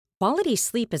Quality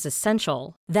sleep is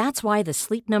essential. That's why the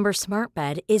Sleep Number Smart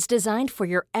Bed is designed for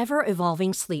your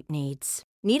ever-evolving sleep needs.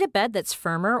 Need a bed that's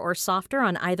firmer or softer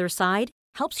on either side?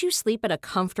 Helps you sleep at a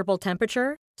comfortable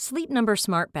temperature? Sleep Number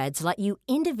Smart Beds let you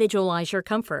individualize your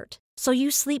comfort, so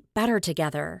you sleep better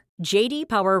together. J.D.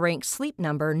 Power ranks Sleep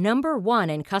Number number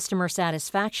one in customer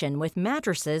satisfaction with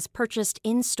mattresses purchased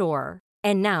in-store.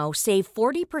 And now, save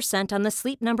 40% on the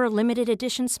Sleep Number Limited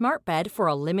Edition Smart Bed for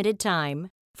a limited time.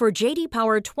 For J.D.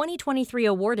 Power 2023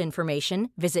 award information,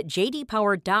 visit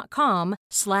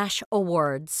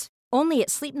jdpower.com/awards. Only at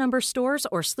Sleep Number stores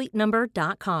or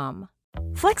sleepnumber.com.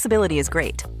 Flexibility is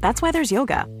great. That's why there's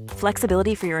yoga.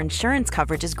 Flexibility for your insurance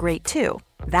coverage is great too.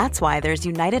 That's why there's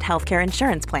United Healthcare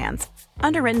Insurance Plans.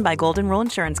 Underwritten by Golden Rule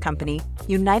Insurance Company,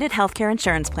 United Healthcare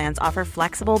Insurance Plans offer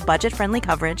flexible, budget-friendly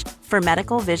coverage for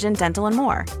medical, vision, dental, and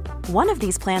more. One of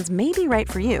these plans may be right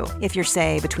for you if you're,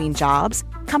 say, between jobs,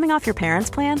 coming off your parents'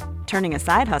 plan, turning a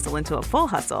side hustle into a full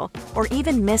hustle, or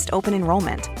even missed open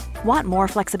enrollment. Want more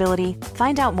flexibility?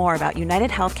 Find out more about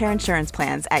United Healthcare Insurance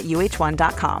Plans at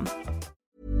uh1.com.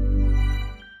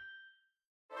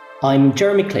 I'm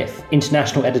Jeremy Cliff,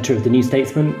 International Editor of The New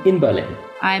Statesman in Berlin.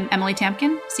 I'm Emily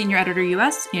Tamkin, Senior Editor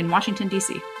US in Washington,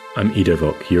 D.C. I'm Ido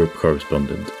Vock, Europe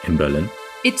Correspondent in Berlin.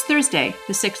 It's Thursday,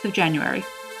 the 6th of January.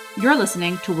 You're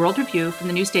listening to World Review from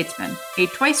The New Statesman, a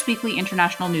twice-weekly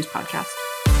international news podcast.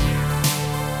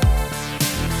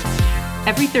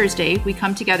 Every Thursday, we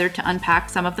come together to unpack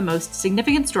some of the most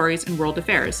significant stories in world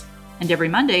affairs, and every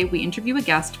Monday, we interview a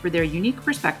guest for their unique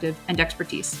perspective and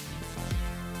expertise.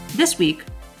 This week,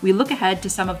 we look ahead to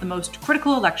some of the most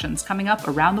critical elections coming up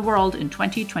around the world in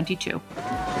 2022.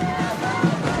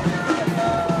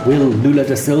 Will Lula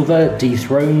da Silva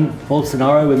dethrone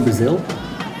Bolsonaro in Brazil?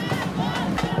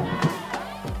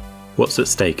 What's at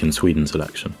stake in Sweden's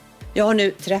election? Jag har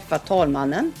nu träffat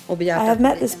talmannen och begärt I have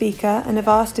met the speaker and have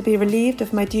asked to be relieved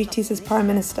of my duties as Prime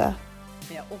Minister.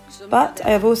 But I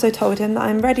have also told him that I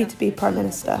am ready to be Prime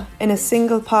Minister in a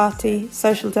single-party,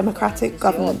 social democratic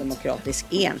government. Socialdemokratisk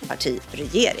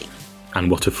enpartiregering. And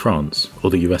what of France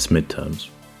or the US midterms?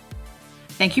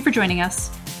 Thank you for joining us.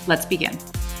 Let's begin.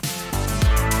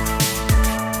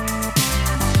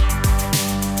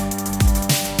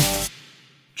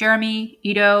 Jeremy,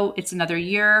 Ido, it's another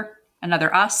year,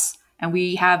 another us, and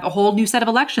we have a whole new set of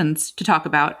elections to talk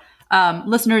about.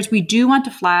 Listeners, we do want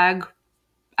to flag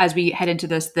as we head into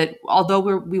this that although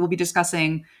we will be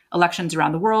discussing elections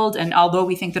around the world, and although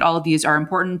we think that all of these are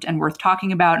important and worth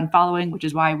talking about and following, which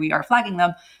is why we are flagging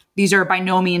them, these are by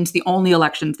no means the only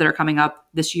elections that are coming up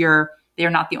this year. They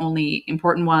are not the only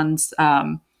important ones,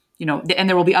 and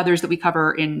there will be others that we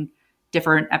cover in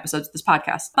different episodes of this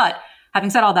podcast. But having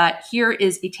said all that, here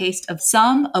is a taste of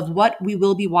some of what we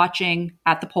will be watching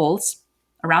at the polls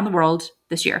around the world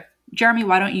this year. Jeremy,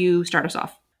 why don't you start us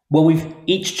off? Well, we've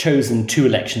each chosen two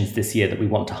elections this year that we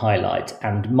want to highlight.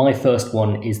 And my first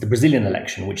one is the Brazilian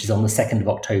election, which is on the 2nd of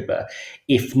October.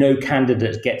 If no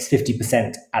candidate gets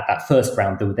 50% at that first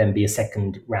round, there would then be a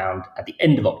second round at the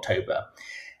end of October.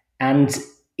 And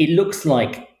it looks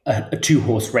like a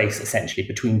two-horse race, essentially,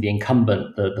 between the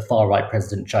incumbent, the far-right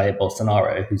President Jair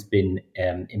Bolsonaro, who's been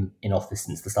in office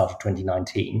since the start of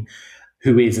 2019,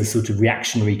 who is a sort of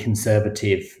reactionary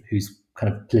conservative whose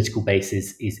kind of political base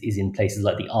is in places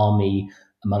like the army,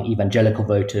 among evangelical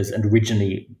voters, and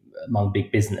originally among big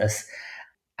business,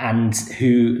 and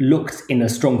who looked in a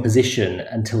strong position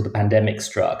until the pandemic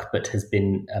struck, but has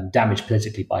been damaged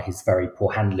politically by his very poor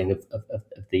handling of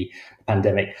the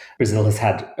pandemic. Brazil has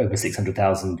had over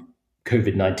 600,000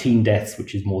 COVID-19 deaths,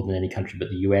 which is more than any country but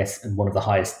the US, and one of the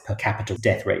highest per capita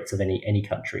death rates of any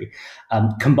country,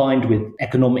 combined with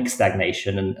economic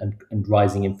stagnation and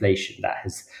rising inflation that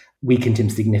has weakened him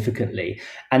significantly.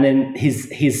 And then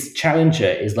his challenger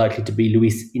is likely to be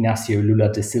Luiz Inácio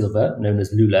Lula da Silva, known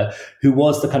as Lula, who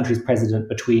was the country's president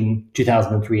between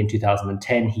 2003 and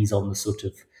 2010. He's on the sort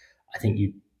of, I think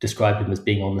you described him as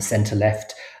being on the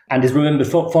centre-left, and is remembered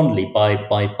fondly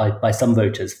by some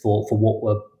voters for what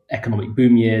were economic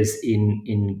boom years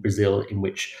in Brazil, in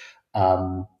which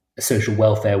social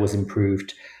welfare was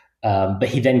improved. But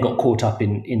he then got caught up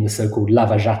in the so-called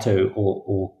Lava Jato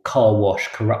or car wash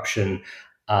corruption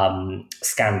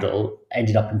scandal,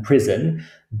 ended up in prison.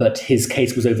 But his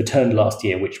case was overturned last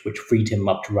year, which freed him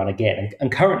up to run again.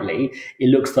 And currently, it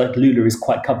looks like Lula is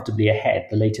quite comfortably ahead.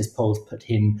 The latest polls put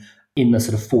him in the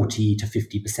sort of 40 to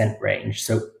 50% range.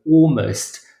 So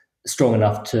almost strong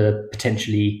enough to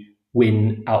potentially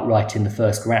win outright in the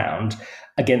first round,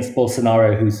 against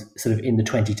Bolsonaro, who's sort of in the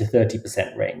 20 to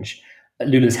 30% range.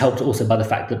 Lula's helped also by the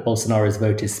fact that Bolsonaro's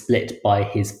vote is split by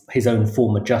his own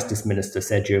former justice minister,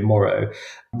 Sergio Moro,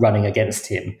 running against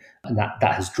him. And that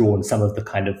has drawn some of the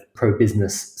kind of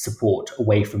pro-business support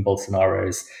away from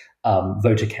Bolsonaro's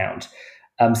voter count.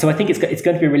 So I think it's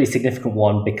going to be a really significant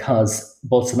one because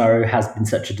Bolsonaro has been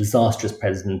such a disastrous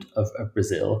president of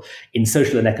Brazil in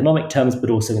social and economic terms,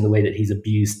 but also in the way that he's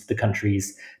abused the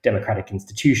country's democratic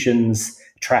institutions,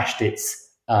 trashed its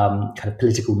kind of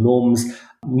political norms.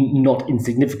 Not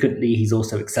insignificantly, he's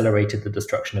also accelerated the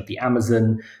destruction of the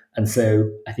Amazon. And so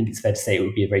I think it's fair to say it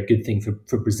would be a very good thing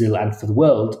for Brazil and for the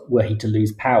world were he to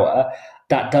lose power.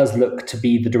 That does look to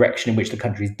be the direction in which the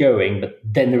country is going. But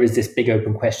then there is this big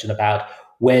open question about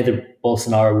whether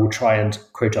Bolsonaro will try and,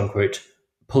 quote unquote,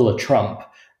 pull a Trump.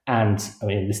 And I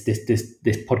mean, this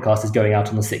podcast is going out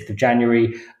on the 6th of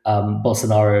January.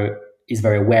 Bolsonaro is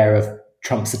very aware of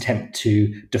Trump's attempt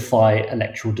to defy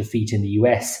electoral defeat in the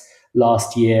US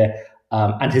last year,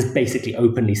 and has basically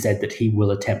openly said that he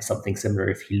will attempt something similar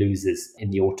if he loses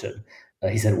in the autumn.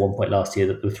 He said at one point last year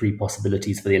that there were three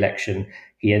possibilities for the election.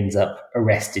 He ends up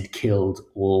arrested, killed,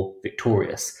 or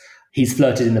victorious. He's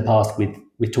flirted in the past with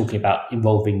talking about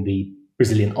involving the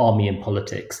Brazilian army in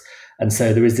politics. And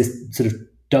so there is this sort of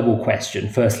double question.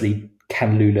 Firstly,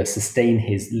 can Lula sustain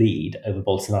his lead over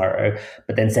Bolsonaro?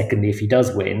 But then secondly, if he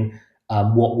does win,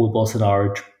 what will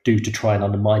Bolsonaro do to try and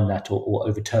undermine that or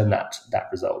overturn that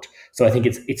result? So I think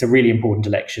it's a really important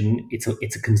election. It's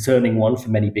a concerning one for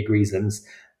many big reasons,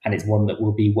 and it's one that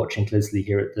we'll be watching closely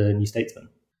here at the New Statesman.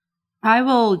 I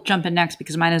will jump in next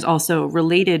because mine is also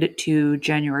related to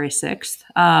January 6th,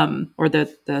 or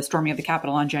the storming of the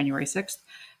Capitol on January 6th.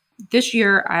 This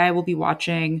year, I will be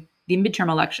watching the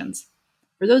midterm elections.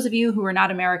 For those of you who are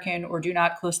not American or do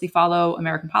not closely follow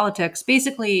American politics,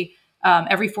 basically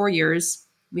every 4 years,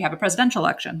 we have a presidential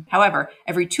election. However,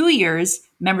 every 2 years,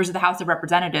 members of the House of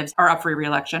Representatives are up for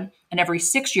re-election. And every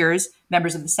 6 years,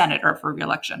 members of the Senate are up for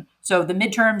re-election. So the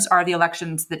midterms are the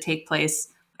elections that take place,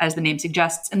 as the name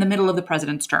suggests, in the middle of the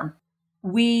president's term.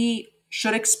 We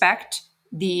should expect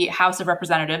the House of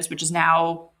Representatives, which is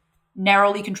now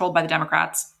narrowly controlled by the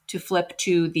Democrats, to flip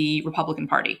to the Republican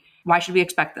Party. Why should we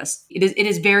expect this? It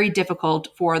is very difficult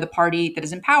for the party that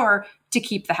is in power to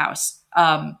keep the House.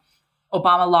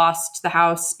 Obama lost the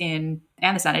House and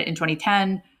the Senate in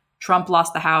 2010. Trump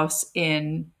lost the House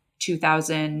in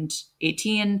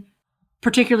 2018,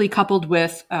 particularly coupled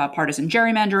with partisan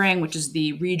gerrymandering, which is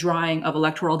the redrawing of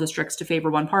electoral districts to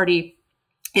favor one party.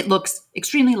 It looks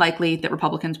extremely likely that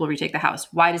Republicans will retake the House.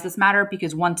 Why does this matter?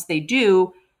 Because once they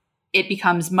do, it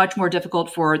becomes much more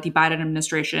difficult for the Biden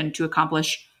administration to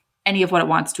accomplish any of what it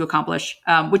wants to accomplish,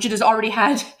 which it has already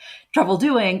had trouble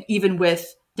doing, even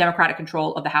with Democratic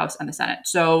control of the House and the Senate.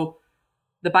 So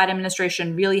the Biden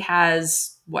administration really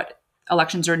has,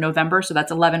 elections are in November, so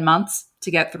that's 11 months to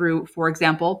get through, for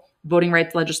example, voting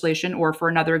rights legislation, or for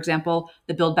another example,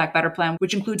 the Build Back Better plan,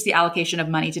 which includes the allocation of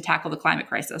money to tackle the climate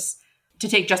crisis. To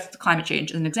take just climate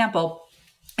change as an example,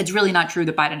 it's really not true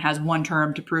that Biden has one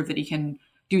term to prove that he can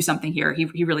do something here.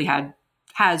 He really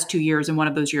has 2 years, and one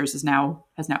of those years has now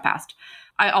passed.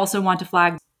 I also want to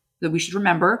flag that we should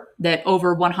remember that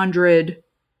over 100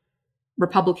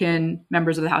 Republican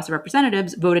members of the House of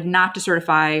Representatives voted not to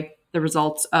certify the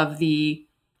results of the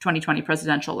 2020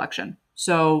 presidential election.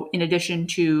 So in addition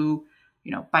to,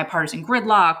 bipartisan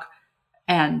gridlock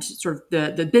and sort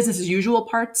of the business as usual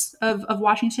parts of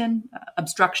Washington,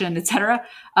 obstruction, et cetera,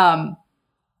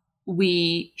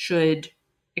 we should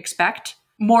expect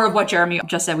more of what Jeremy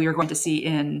just said we were going to see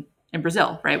in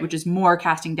Brazil, right? Which is more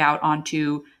casting doubt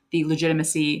onto the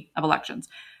legitimacy of elections.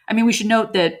 I mean, we should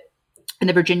note that in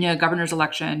the Virginia governor's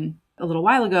election a little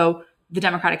while ago, the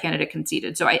Democratic candidate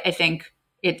conceded. So I think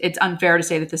it's unfair to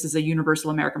say that this is a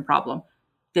universal American problem.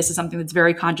 This is something that's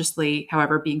very consciously,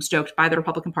 however, being stoked by the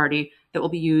Republican Party that will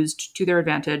be used to their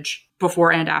advantage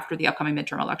before and after the upcoming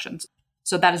midterm elections.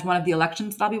 So that is one of the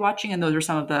elections that I'll be watching, and those are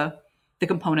some of the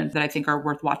components that I think are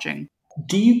worth watching.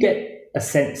 Do you get a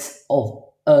sense of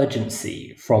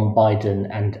urgency from Biden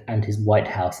and his White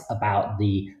House about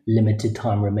the limited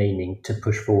time remaining to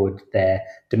push forward their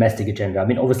domestic agenda? I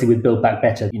mean, obviously with Build Back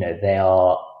Better, they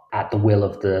are at the will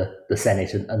of the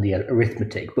Senate and the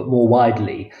arithmetic, but more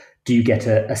widely, do you get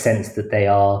a sense that they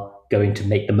are going to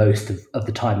make the most of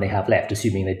the time they have left,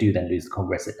 assuming they do then lose the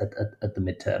Congress at the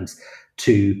midterms,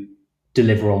 to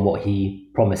deliver on what he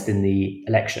promised in the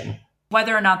election?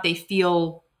 Whether or not they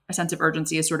feel a sense of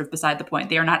urgency is sort of beside the point.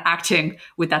 They are not acting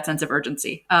with that sense of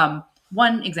urgency.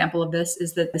 One example of this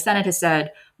is that the Senate has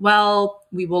said, well,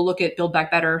 we will look at Build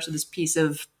Back Better, so this piece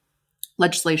of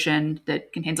legislation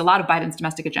that contains a lot of Biden's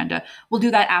domestic agenda. We'll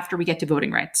do that after we get to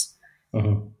voting rights.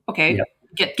 Mm-hmm. Okay. Yeah.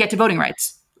 get to voting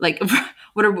rights? Like,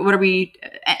 what are we?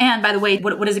 And by the way,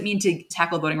 what does it mean to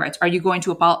tackle voting rights? Are you going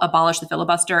to abolish the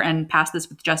filibuster and pass this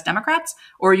with just Democrats,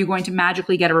 or are you going to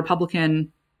magically get a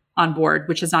Republican on board,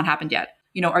 which has not happened yet?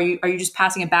 Are you just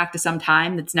passing it back to some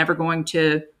time that's never going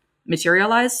to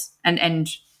materialize? And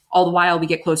all the while we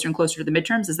get closer and closer to the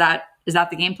midterms. Is that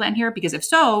the game plan here? Because if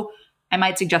so, I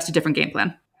might suggest a different game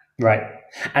plan. Right.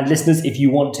 And listeners, if you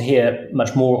want to hear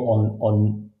much more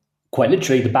on quite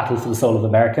literally the battle for the soul of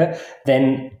America,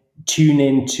 then tune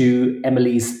in to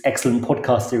Emily's excellent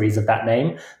podcast series of that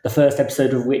name, the first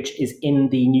episode of which is in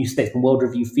the New Statesman World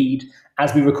Review feed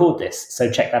as we record this.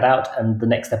 So check that out, and the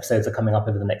next episodes are coming up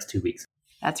over the next 2 weeks.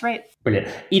 That's right. Brilliant.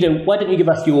 Ido, why don't you give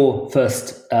us your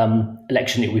first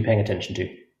election you'll be paying attention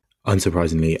to?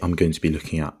 Unsurprisingly, I'm going to be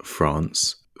looking at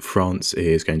France. France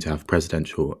is going to have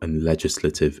presidential and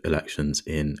legislative elections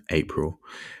in April.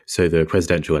 So the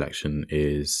presidential election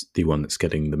is the one that's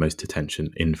getting the most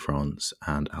attention in France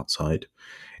and outside.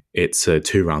 It's a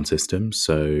 2-round system,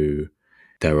 so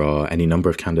there are any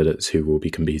number of candidates who will be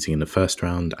competing in the first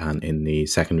round, and in the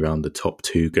second round, the top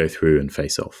 2 go through and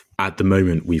face off. At the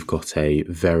moment, we've got a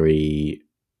very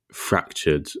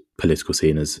fractured political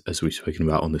scene, as we've spoken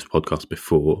about on this podcast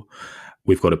before.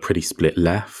 We've got a pretty split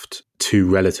left, 2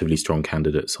 relatively strong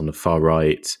candidates on the far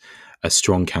right, a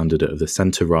strong candidate of the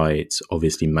centre right,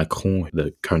 obviously Macron,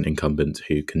 the current incumbent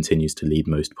who continues to lead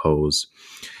most polls.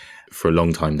 For a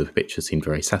long time, the picture seemed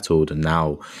very settled, and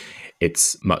now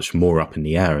it's much more up in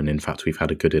the air. And in fact, we've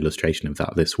had a good illustration of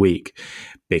that this week,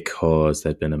 because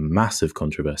there's been a massive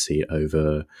controversy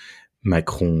over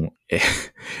Macron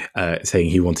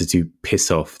saying he wanted to piss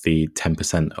off the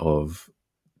 10% of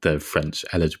the French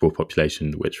eligible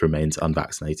population which remains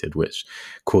unvaccinated, which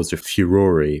caused a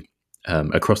furore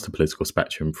across the political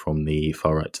spectrum from the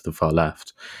far right to the far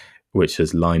left, which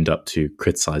has lined up to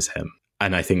criticise him.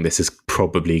 And I think this is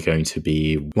probably going to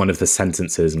be one of the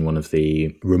sentences and one of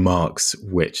the remarks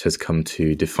which has come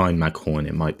to define Macron.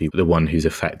 It might be the one whose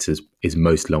effect is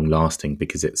most long-lasting,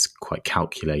 because it's quite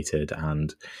calculated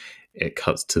and it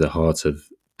cuts to the heart of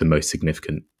the most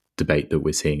significant debate that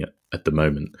we're seeing at the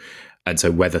moment. And so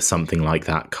whether something like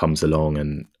that comes along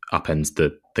and upends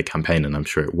the campaign, and I'm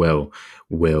sure it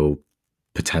will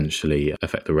potentially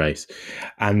affect the race.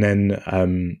 And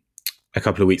then a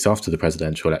couple of weeks after the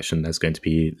presidential election, there's going to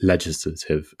be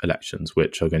legislative elections,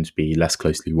 which are going to be less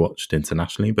closely watched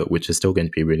internationally, but which are still going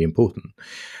to be really important,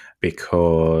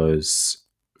 because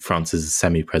France is a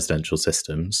semi-presidential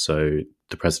system. So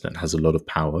the president has a lot of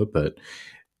power, but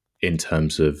in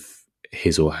terms of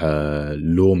his or her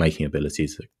lawmaking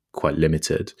abilities are quite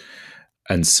limited.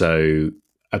 And so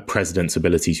a president's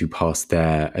ability to pass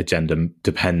their agenda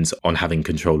depends on having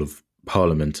control of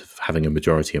parliament, of having a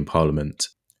majority in parliament.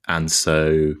 And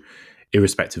so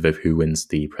irrespective of who wins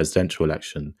the presidential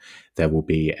election, there will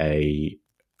be a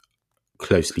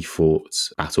closely fought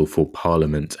battle for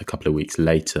parliament a couple of weeks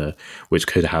later, which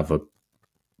could have a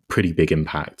pretty big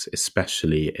impact,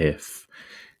 especially if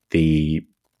the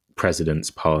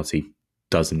president's party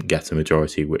doesn't get a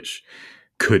majority, which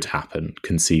could happen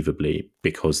conceivably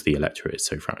because the electorate is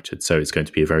so fractured. So it's going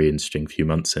to be a very interesting few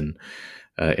months in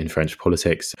French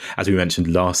politics. As we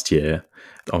mentioned last year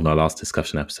on our last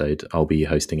discussion episode, I'll be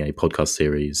hosting a podcast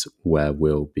series where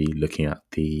we'll be looking at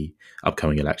the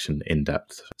upcoming election in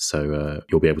depth. So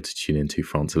you'll be able to tune into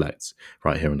France Elects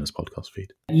right here on this podcast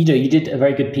feed. Ido, you did a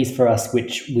very good piece for us,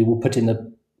 which we will put in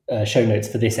the show notes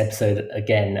for this episode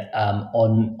again,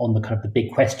 on the kind of the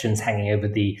big questions hanging over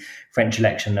the French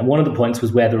election. And one of the points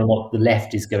was whether or not the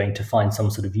left is going to find some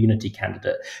sort of unity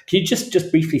candidate. Can you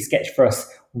just briefly sketch for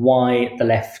us why the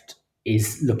left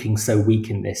is looking so weak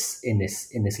in this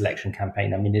election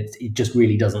campaign? I mean, it just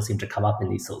really doesn't seem to come up in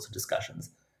these sorts of discussions.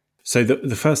 So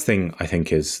the first thing I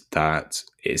think is that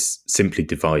it's simply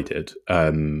divided.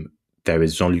 There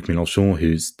is Jean-Luc Mélenchon,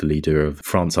 who's the leader of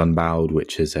France Unbowed,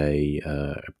 which is a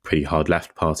pretty hard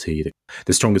left party,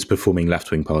 the strongest performing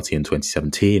left-wing party in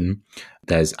 2017.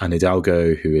 There's Anne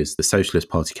Hidalgo, who is the Socialist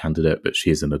Party candidate, but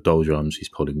she is in a doldrum. She's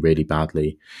polling really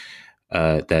badly.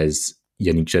 There's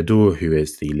Yannick Jadot, who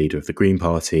is the leader of the Green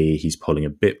Party. He's polling a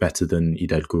bit better than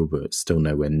Hidalgo, but still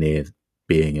nowhere near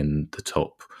being in the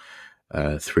top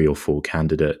 3 or 4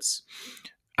 candidates.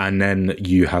 And then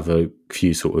you have a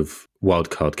few sort of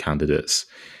wildcard candidates.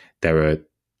 There are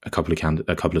a couple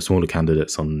of smaller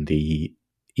candidates on the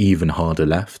even harder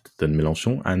left than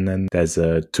Mélenchon. And then there's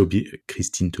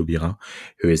Christine Taubira,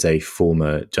 who is a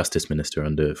former justice minister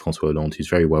under François Hollande, who's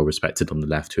very well respected on the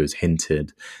left, who has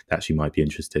hinted that she might be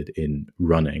interested in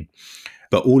running.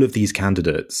 But all of these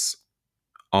candidates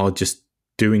are just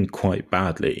doing quite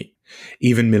badly.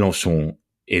 Even Mélenchon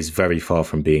is very far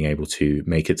from being able to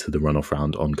make it to the runoff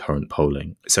round on current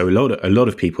polling. So a lot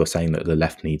of people are saying that the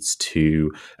left needs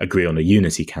to agree on a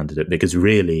unity candidate, because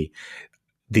really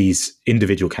these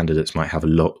individual candidates might have a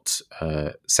lot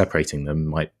separating them,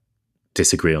 might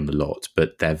disagree on a lot,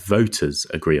 but their voters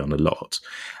agree on a lot.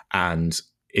 And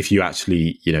if you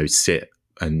actually, sit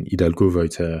an Hidalgo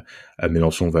voter, a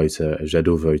Mélenchon voter, a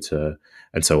Jadot voter,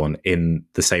 and so on in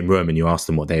the same room, and you ask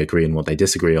them what they agree and what they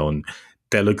disagree on,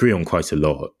 they'll agree on quite a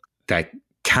lot. Their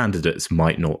candidates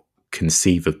might not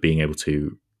conceive of being able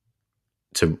to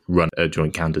run a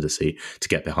joint candidacy to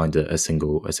get behind a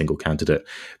single candidate,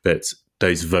 but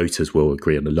those voters will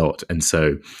agree on a lot. And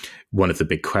so one of the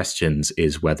big questions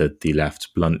is whether the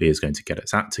left bluntly is going to get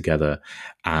its act together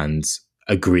and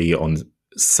agree on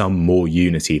some more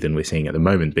unity than we're seeing at the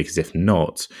moment, because if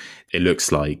not, it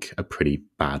looks like a pretty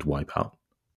bad wipeout.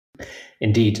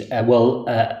 Indeed.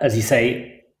 As you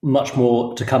say, much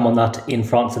more to come on that in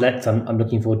France Elects. I'm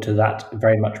looking forward to that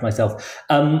very much myself.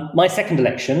 My second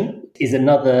election is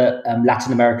another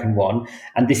Latin American one,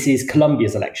 and this is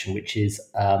Colombia's election, which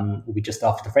will be just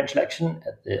after the French election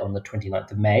on the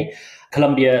 29th of May.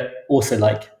 Colombia, also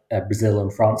like Brazil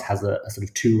and France, has a sort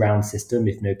of two-round system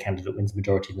if no candidate wins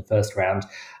majority in the first round.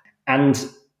 And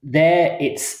there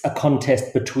it's a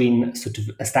contest between sort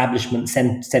of establishment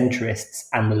centrists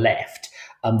and the left.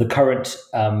 The current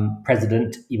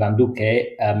president, Ivan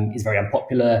Duque, is very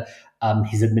unpopular.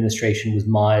 His administration was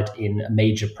mired in a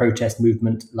major protest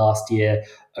movement last year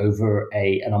over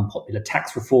an unpopular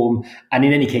tax reform. And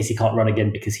in any case, he can't run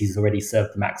again because he's already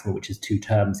served the maximum, which is 2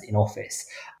 terms in office.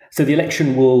 So the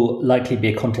election will likely be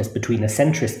a contest between a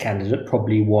centrist candidate,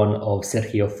 probably one of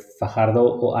Sergio Fajardo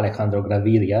or Alejandro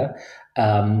Gaviria,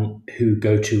 who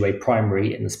go to a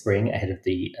primary in the spring ahead of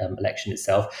the election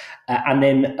itself. And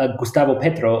then Gustavo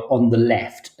Petro on the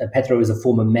left. Petro is a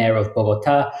former mayor of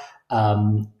Bogota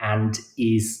and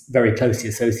is very closely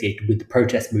associated with the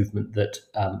protest movement that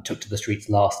took to the streets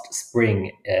last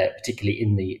spring, particularly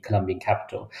in the Colombian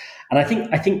capital. And I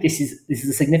think this is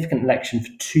a significant election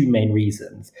for 2 main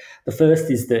reasons. The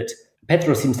first is that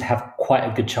Petro seems to have quite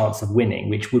a good chance of winning,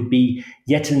 which would be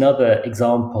yet another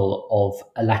example of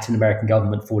a Latin American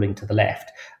government falling to the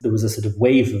left. There was a sort of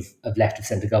wave of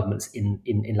left-of-centre governments in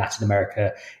Latin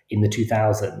America in the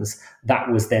 2000s.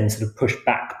 That was then sort of pushed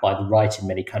back by the right in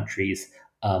many countries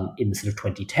in the sort of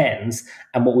 2010s.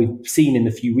 And what we've seen in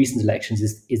the few recent elections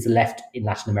is the left in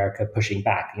Latin America pushing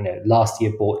back. Last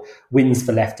year brought wins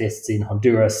for leftists in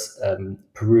Honduras,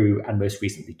 Peru, and most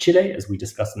recently Chile, as we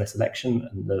discussed in this election,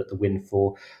 and the win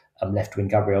for left-wing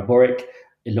Gabriel Boric.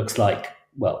 It looks like,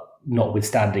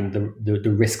 notwithstanding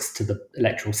the risks to the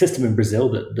electoral system in Brazil,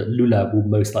 that Lula will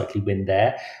most likely win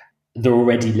there. There are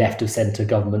already left-of-centre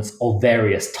governments of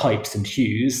various types and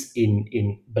hues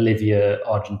in Bolivia,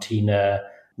 Argentina,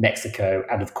 Mexico,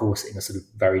 and of course in a sort of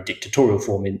very dictatorial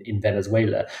form in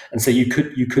Venezuela. And so you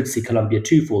could see Colombia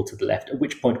too fall to the left, at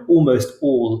which point almost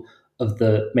all of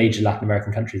the major Latin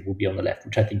American countries will be on the left,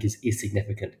 which I think is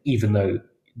significant, even though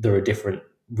there are different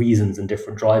reasons and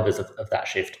different drivers of that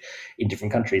shift in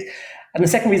different countries. And the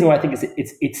second reason why I think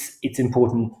it's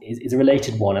important is a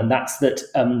related one, and that's that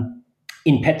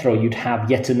in Petro you'd have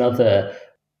yet another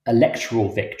electoral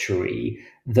victory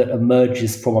that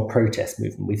emerges from a protest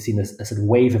movement. We've seen a sort of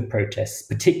wave of protests,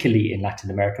 particularly in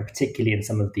Latin America, particularly in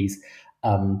some of these,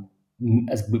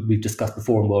 as we've discussed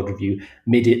before in World Review,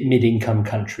 mid-income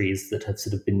countries that have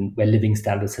sort of been, where living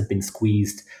standards have been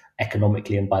squeezed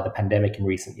economically and by the pandemic in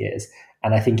recent years.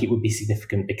 And I think it would be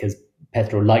significant because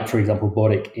Petro, like, for example,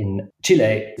 Boric in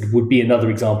Chile, would be another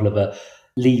example of a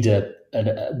leader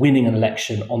winning an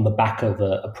election on the back of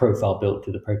a profile built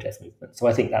through the protest movement. So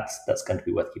I think that's going to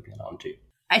be worth keeping an eye on too.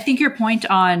 I think your point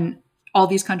on all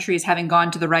these countries having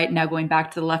gone to the right and now going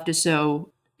back to the left is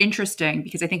so interesting,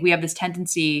 because I think we have this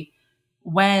tendency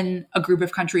when a group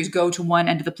of countries go to one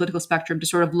end of the political spectrum to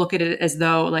sort of look at it as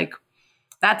though, like,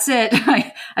 that's it.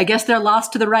 I guess they're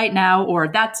lost to the right now, or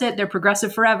that's it, they're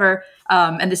progressive forever.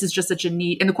 And this is just such a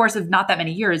neat, in the course of not that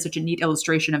many years, such a neat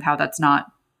illustration of how that's not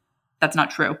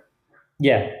true.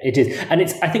 Yeah, it is. And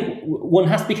I think one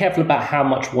has to be careful about how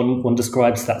much one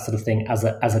describes that sort of thing as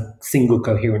a single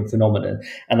coherent phenomenon.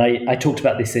 And I talked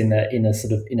about this in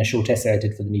a short essay I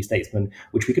did for the New Statesman,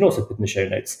 which we can also put in the show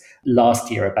notes,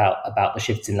 last year about the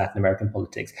shifts in Latin American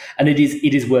politics. And it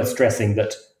is worth stressing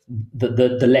that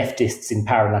the leftists in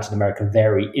power in Latin America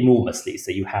vary enormously.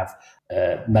 So you have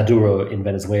Maduro in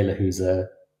Venezuela, who's a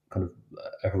kind of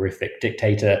a horrific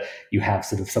dictator. You have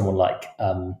sort of someone like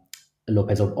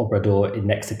López Obrador in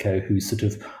Mexico, who's sort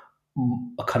of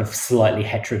a kind of slightly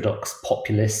heterodox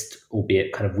populist,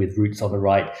 albeit kind of with roots on the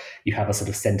right. You have a sort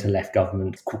of centre-left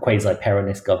government,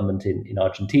 quasi-Peronist government in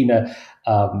Argentina.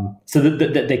 So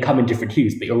that they come in different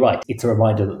hues. But you're right, it's a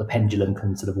reminder that the pendulum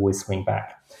can sort of always swing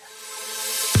back.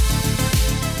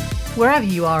 Wherever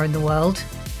you are in the world,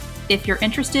 if you're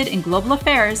interested in global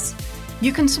affairs,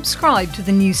 you can subscribe to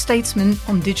The New Statesman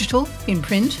on digital, in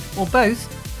print, or both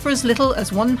for as little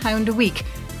as £1 a week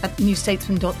at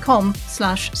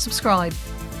newstatesman.com/subscribe.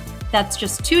 That's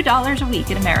just $2 a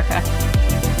week in America.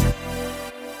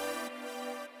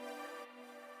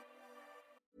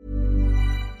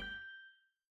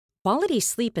 Quality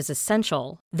sleep is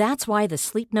essential. That's why the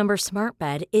Sleep Number Smart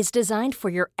Bed is designed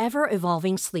for your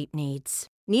ever-evolving sleep needs.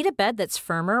 Need a bed that's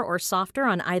firmer or softer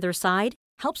on either side?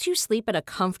 Helps you sleep at a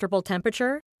comfortable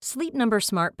temperature? Sleep Number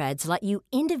Smart Beds let you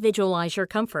individualize your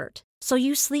comfort, so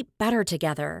you sleep better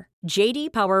together. J.D.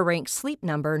 Power ranks Sleep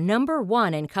Number number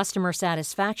 1 in customer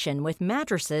satisfaction with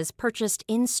mattresses purchased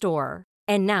in-store.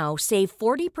 And now, save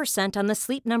 40% on the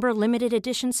Sleep Number Limited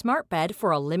Edition Smart Bed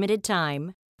for a limited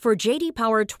time. For J.D.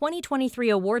 Power 2023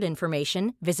 award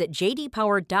information, visit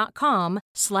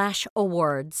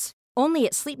jdpower.com/awards. Only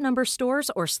at Sleep Number stores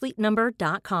or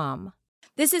sleepnumber.com.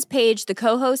 This is Paige, the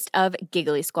co-host of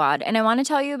Giggly Squad, and I want to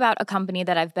tell you about a company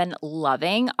that I've been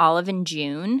loving, Olive &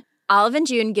 June. Olive &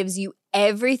 June gives you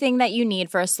everything that you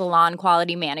need for a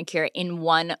salon-quality manicure in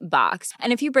one box.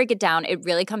 And if you break it down, it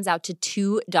really comes out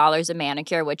to $2 a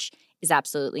manicure, which is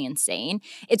absolutely insane.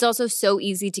 It's also so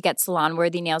easy to get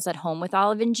salon-worthy nails at home with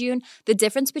Olive & June. The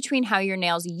difference between how your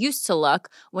nails used to look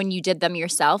when you did them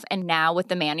yourself and now with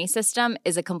the Mani system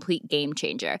is a complete game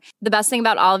changer. The best thing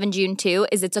about Olive & June, too,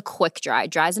 is it's a quick dry.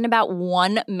 Dries in about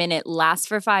 1 minute, lasts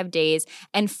for 5 days,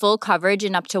 and full coverage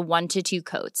in up to 1 to 2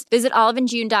 coats. Visit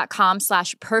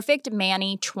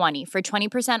oliveandjune.com/perfectmani20 for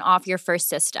 20% off your first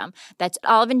system. That's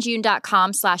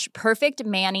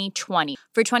oliveandjune.com/perfectmani20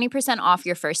 for 20% off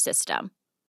your first system.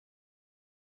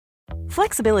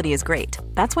 Flexibility is great.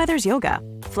 That's why there's yoga.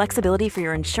 Flexibility for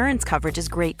your insurance coverage is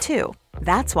great too.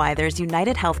 That's why there's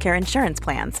United Healthcare Insurance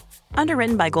Plans.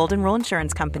 Underwritten by Golden Rule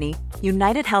Insurance Company,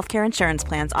 United Healthcare Insurance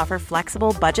Plans offer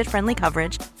flexible, budget-friendly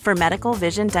coverage for medical,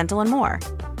 vision, dental, and more.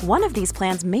 One of these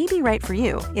plans may be right for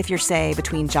you if you're, say,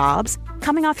 between jobs,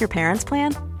 coming off your parents'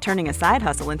 plan, turning a side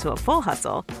hustle into a full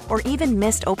hustle, or even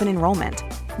missed open enrollment.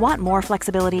 Want more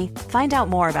flexibility? Find out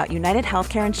more about United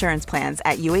Healthcare Insurance Plans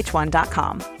at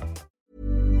uh1.com.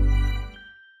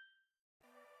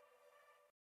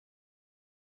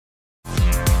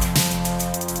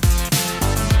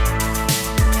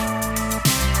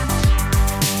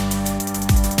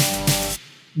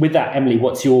 With that, Emily,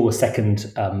 what's your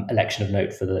second election of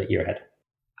note for the year ahead?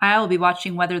 I will be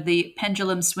watching whether the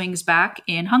pendulum swings back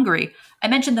in Hungary. I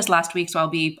mentioned this last week, so I'll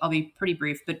be pretty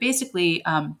brief. But basically,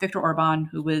 Viktor Orban,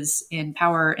 who was in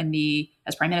power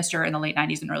as prime minister in the late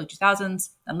 90s and early 2000s,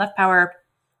 then left power,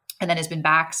 and then has been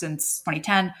back since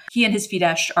 2010. He and his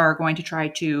Fidesz are going to try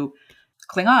to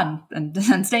cling on and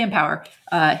stay in power.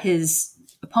 His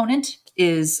opponent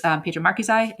is Péter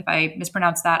Márki-Zay. If I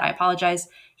mispronounced that, I apologize.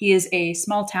 He is a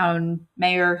small town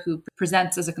mayor who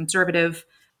presents as a conservative,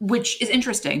 which is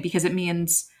interesting because it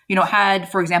means, had,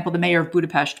 for example, the mayor of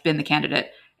Budapest been the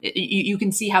candidate, you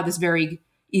can see how this very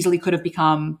easily could have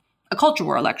become a culture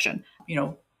war election.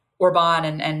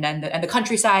 Orban and the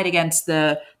countryside against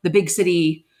the big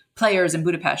city players in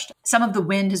Budapest. Some of the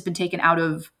wind has been taken out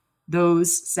of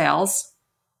those sails.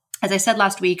 As I said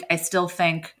last week, I still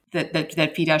think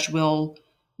that Fidesz will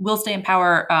stay in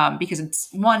power because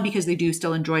because they do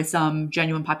still enjoy some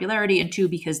genuine popularity, and two,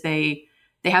 because they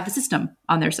have the system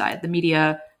on their side. The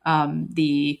media,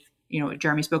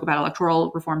 Jeremy spoke about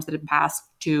electoral reforms that have passed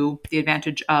to the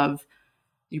advantage of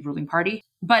the ruling party.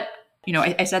 But,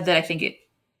 I said that I think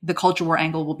the culture war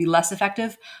angle will be less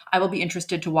effective. I will be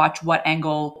interested to watch what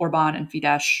angle Orban and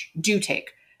Fidesz do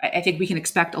take. I think we can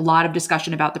expect a lot of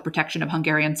discussion about the protection of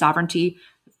Hungarian sovereignty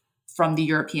from the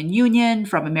European Union,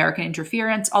 from American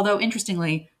interference. Although,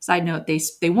 interestingly, side note,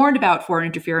 they warned about foreign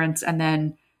interference, and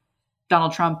then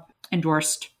Donald Trump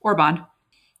endorsed Orban.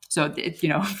 So,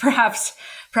 perhaps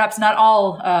not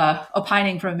all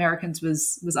opining from Americans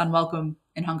was unwelcome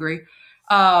in Hungary.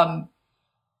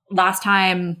 Last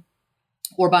time,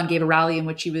 Orban gave a rally in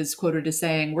which he was quoted as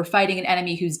saying, "We're fighting an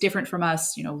enemy who's different from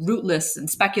us, rootless and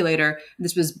speculator." And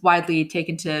this was widely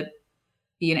taken to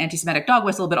be an anti-Semitic dog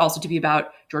whistle, but also to be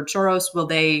about George Soros. Will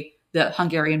they, the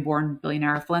Hungarian-born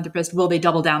billionaire philanthropist, will they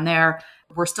double down there?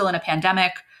 We're still in a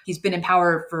pandemic. He's been in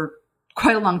power for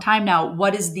quite a long time now.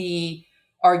 What is the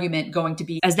argument going to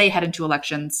be as they head into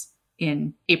elections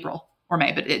in April or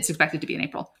May? But it's expected to be in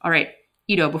April. All right.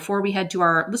 Ido, before we head to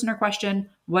our listener question,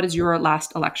 what is your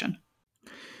last election?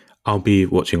 I'll be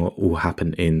watching what will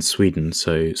happen in Sweden.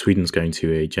 So Sweden's going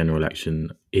to a general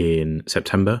election in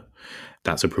September.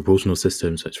 That's a proportional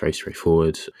system, so it's very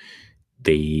straightforward.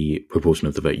 The proportion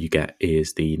of the vote you get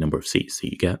is the number of seats that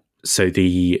you get. So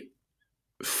the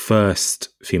first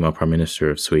female prime minister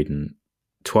of Sweden,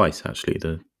 twice actually,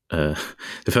 the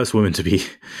first woman to be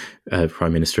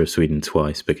prime minister of Sweden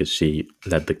twice, because she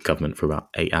led the government for about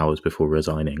 8 hours before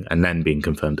resigning and then being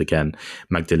confirmed again,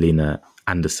 Magdalena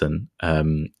Andersson,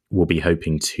 will be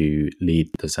hoping to lead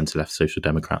the centre-left Social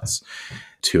Democrats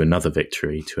to another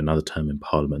victory, to another term in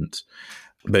parliament.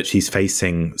 But she's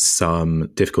facing some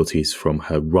difficulties from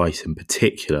her right, in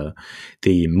particular.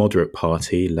 The moderate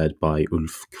party led by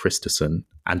Ulf Kristersson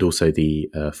and also the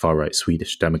far-right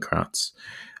Swedish Democrats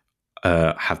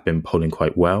have been polling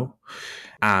quite well.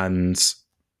 And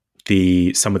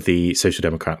some of the Social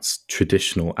Democrats'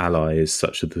 traditional allies,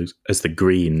 such as the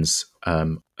Greens,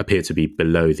 appear to be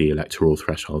below the electoral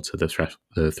threshold, so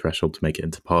the threshold to make it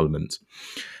into Parliament.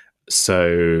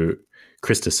 So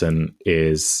Kristersson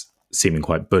is seeming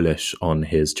quite bullish on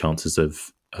his chances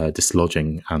of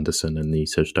dislodging Andersson and the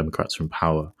Social Democrats from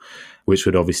power, which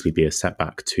would obviously be a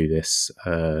setback to this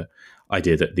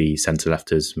idea that the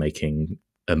centre-left is making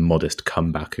a modest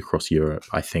comeback across Europe.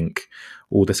 I think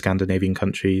all the Scandinavian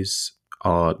countries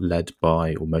are led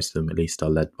by, or most of them at least, are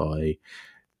led by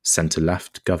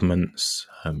centre-left governments,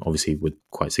 obviously with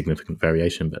quite significant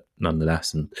variation, but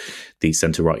nonetheless. And the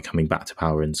centre-right coming back to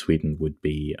power in Sweden would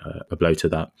be a blow to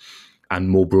that. And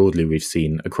more broadly, we've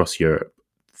seen across Europe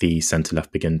the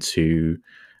centre-left begin to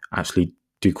actually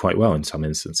do quite well in some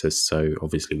instances. So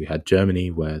obviously we had Germany,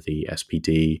 where the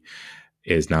SPD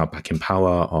is now back in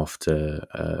power after,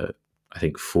 I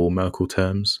think, 4 Merkel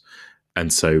terms.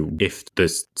 And so if the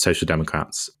Social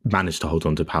Democrats manage to hold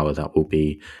on to power, that will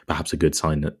be perhaps a good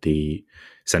sign that the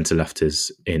centre-left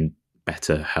is in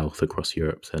better health across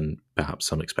Europe than perhaps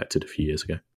some expected a few years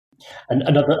ago. And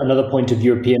another point of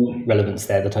European relevance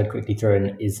there that I'd quickly throw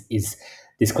in is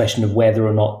this question of whether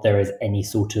or not there is any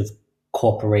sort of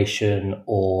cooperation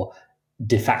or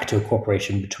de facto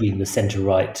cooperation between the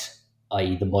centre-right,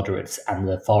 i.e. the moderates, and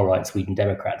the far-right Sweden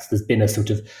Democrats. There's been a sort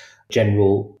of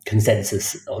general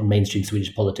consensus on mainstream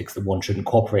Swedish politics that one shouldn't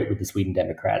cooperate with the Sweden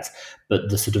Democrats, but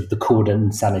the sort of the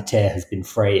cordon sanitaire has been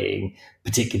fraying,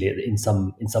 particularly in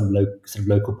some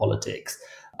local politics,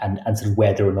 and sort of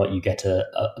whether or not you get a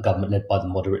government led by the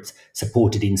moderates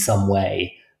supported in some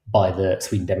way by the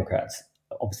Sweden Democrats.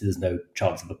 Obviously, there's no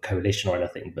chance of a coalition or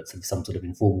anything, but some sort of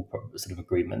informal sort of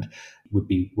agreement would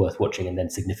be worth watching, and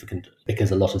then significant, because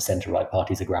a lot of centre-right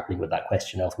parties are grappling with that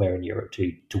question elsewhere in Europe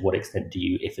too. To what extent do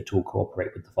you, if at all,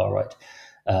 cooperate with the far-right?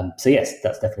 So yes,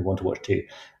 that's definitely one to watch too.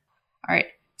 All right.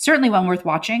 Certainly one worth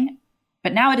watching.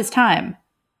 But now it is time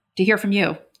to hear from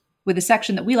you with a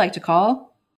section that we like to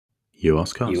call You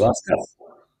Ask Us. You Ask Us.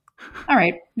 All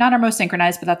right. Not our most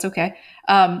synchronized, but that's okay.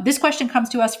 This question comes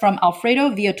to us from Alfredo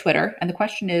via Twitter. And the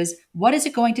question is, what is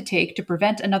it going to take to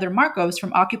prevent another Marcos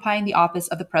from occupying the office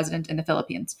of the president in the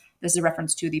Philippines? This is a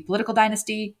reference to the political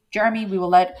dynasty. Jeremy, we will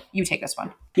let you take this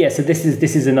one. Yeah, so this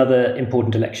is another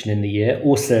important election in the year,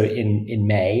 also in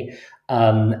May.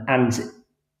 And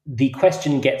the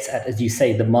question gets at, as you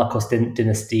say, the Marcos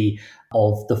dynasty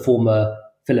of the former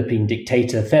Philippine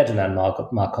dictator Ferdinand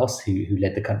Marcos, who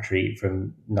led the country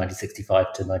from 1965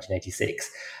 to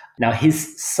 1986. Now,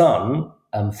 his son,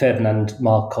 Ferdinand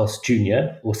Marcos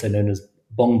Jr., also known as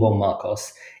Bongbong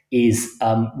Marcos, is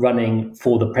running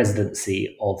for the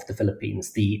presidency of the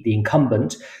Philippines. The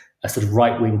incumbent, a sort of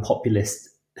right-wing populist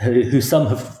who some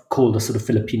have called a sort of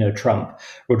Filipino Trump,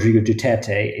 Rodrigo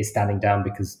Duterte, is standing down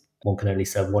because one can only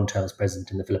serve one term as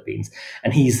president in the Philippines.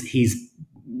 And he's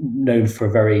known for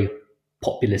a very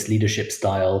populist leadership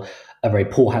style, a very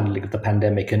poor handling of the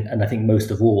pandemic, and I think most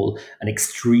of all, an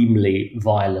extremely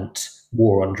violent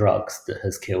war on drugs that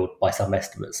has killed, by some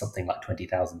estimates, something like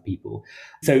 20,000 people.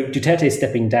 So Duterte is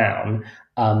stepping down.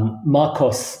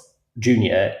 Marcos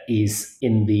Jr. is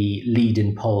in the lead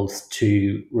in polls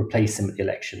to replace him at the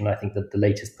election. And I think that the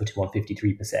latest put him on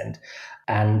 53%.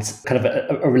 And kind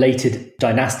of a related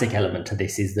dynastic element to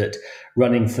this is that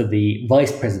running for the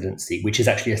vice presidency, which is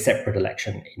actually a separate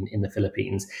election in the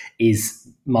Philippines, is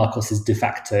Marcos's de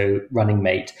facto running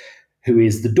mate, who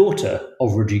is the daughter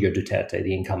of Rodrigo Duterte,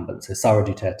 the incumbent, so Sara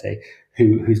Duterte,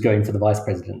 who's going for the vice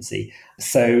presidency.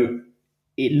 So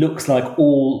it looks like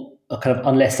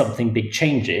unless something big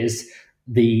changes,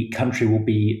 the country will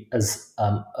be, as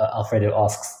Alfredo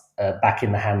asks, back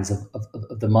in the hands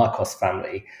of the Marcos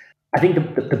family. I think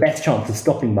the best chance of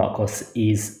stopping Marcos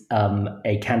is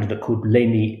a candidate called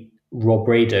Leni Rob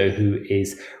Rado, who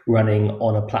is running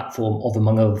on a platform of,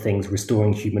 among other things,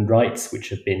 restoring human rights, which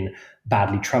have been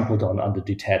badly trampled on under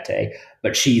Duterte.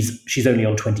 But she's only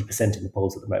on 20% in the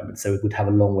polls at the moment, so it would have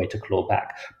a long way to claw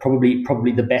back.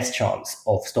 Probably the best chance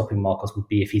of stopping Marcos would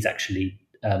be if he's actually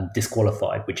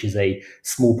disqualified, which is a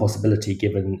small possibility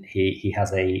given he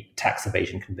has a tax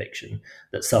evasion conviction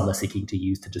that some are seeking to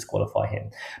use to disqualify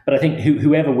him. But I think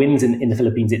whoever wins in the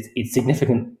Philippines, it's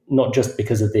significant not just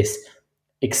because of this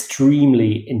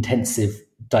extremely intensive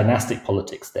dynastic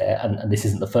politics there, and this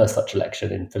isn't the first such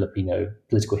election in Filipino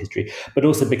political history, but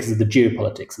also because of the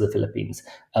geopolitics of the Philippines.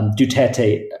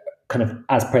 Duterte, kind of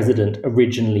as president,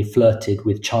 originally flirted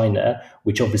with China,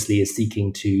 which obviously is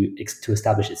seeking to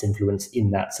establish its influence in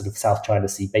that sort of South China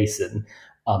Sea basin,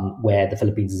 where the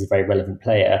Philippines is a very relevant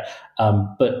player.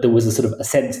 But there was a sort of a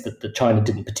sense that China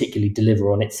didn't particularly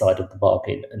deliver on its side of the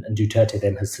bargain, and Duterte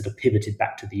then has sort of pivoted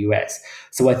back to the US.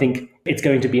 So I think it's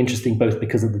going to be interesting both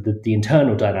because of the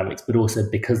internal dynamics, but also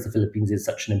because the Philippines is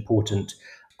such an important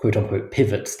quote unquote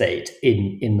pivot state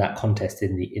in that contest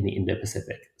in the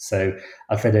Indo-Pacific. So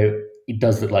Alfredo, it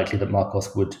does look likely that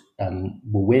Marcos will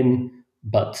win,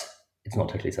 but it's not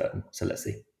totally certain. So let's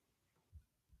see.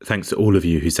 Thanks to all of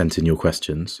you who sent in your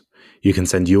questions. You can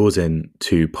send yours in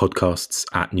to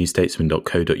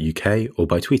podcasts@newstatesman.co.uk or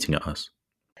by tweeting at us.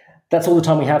 That's all the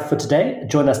time we have for today.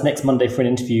 Join us next Monday for an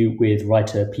interview with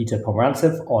writer Peter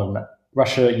Pomerantsev on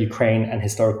Russia, Ukraine, and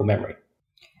historical memory.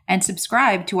 And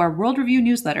subscribe to our World Review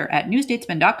newsletter at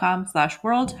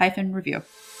newstatesman.com/world-review.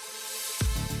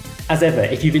 As ever,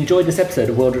 if you've enjoyed this episode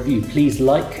of World Review, please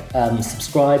like,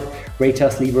 subscribe, rate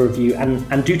us, leave a review,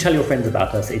 and do tell your friends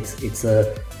about us. It's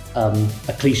a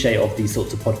cliche of these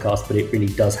sorts of podcasts, but it really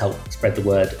does help spread the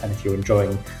word. And if you're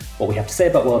enjoying what we have to say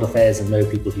about world affairs and know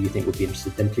people who you think would be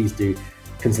interested, then please do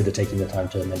consider taking the time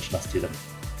to mention us to them.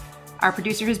 Our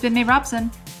producer has been May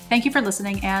Robson. Thank you for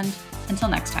listening, and until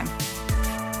next time.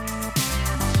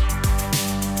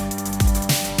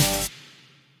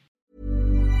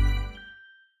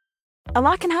 A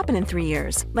lot can happen in 3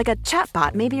 years, like a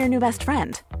chatbot may be your new best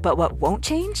friend. But what won't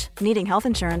change? Needing health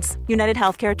insurance. United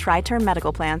Healthcare Tri-Term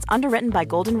Medical Plans, underwritten by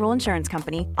Golden Rule Insurance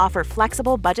Company, offer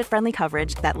flexible, budget-friendly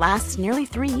coverage that lasts nearly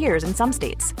 3 years in some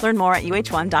states. Learn more at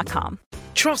uh1.com.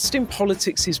 Trust in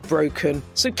politics is broken,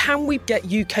 so can we get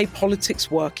UK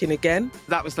politics working again?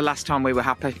 That was the last time we were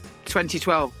happy.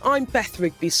 2012. I'm Beth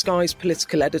Rigby, Sky's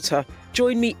political editor.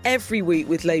 Join me every week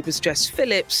with Labour's Jess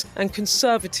Phillips and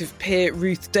Conservative peer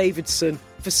Ruth Davidson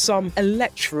for some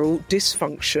electoral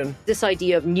dysfunction. This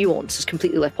idea of nuance has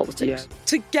completely left politics. Yeah.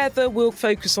 Together we'll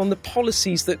focus on the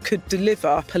policies that could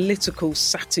deliver political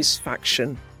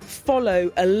satisfaction. Follow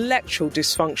Electoral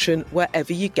Dysfunction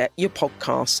wherever you get your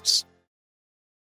podcasts.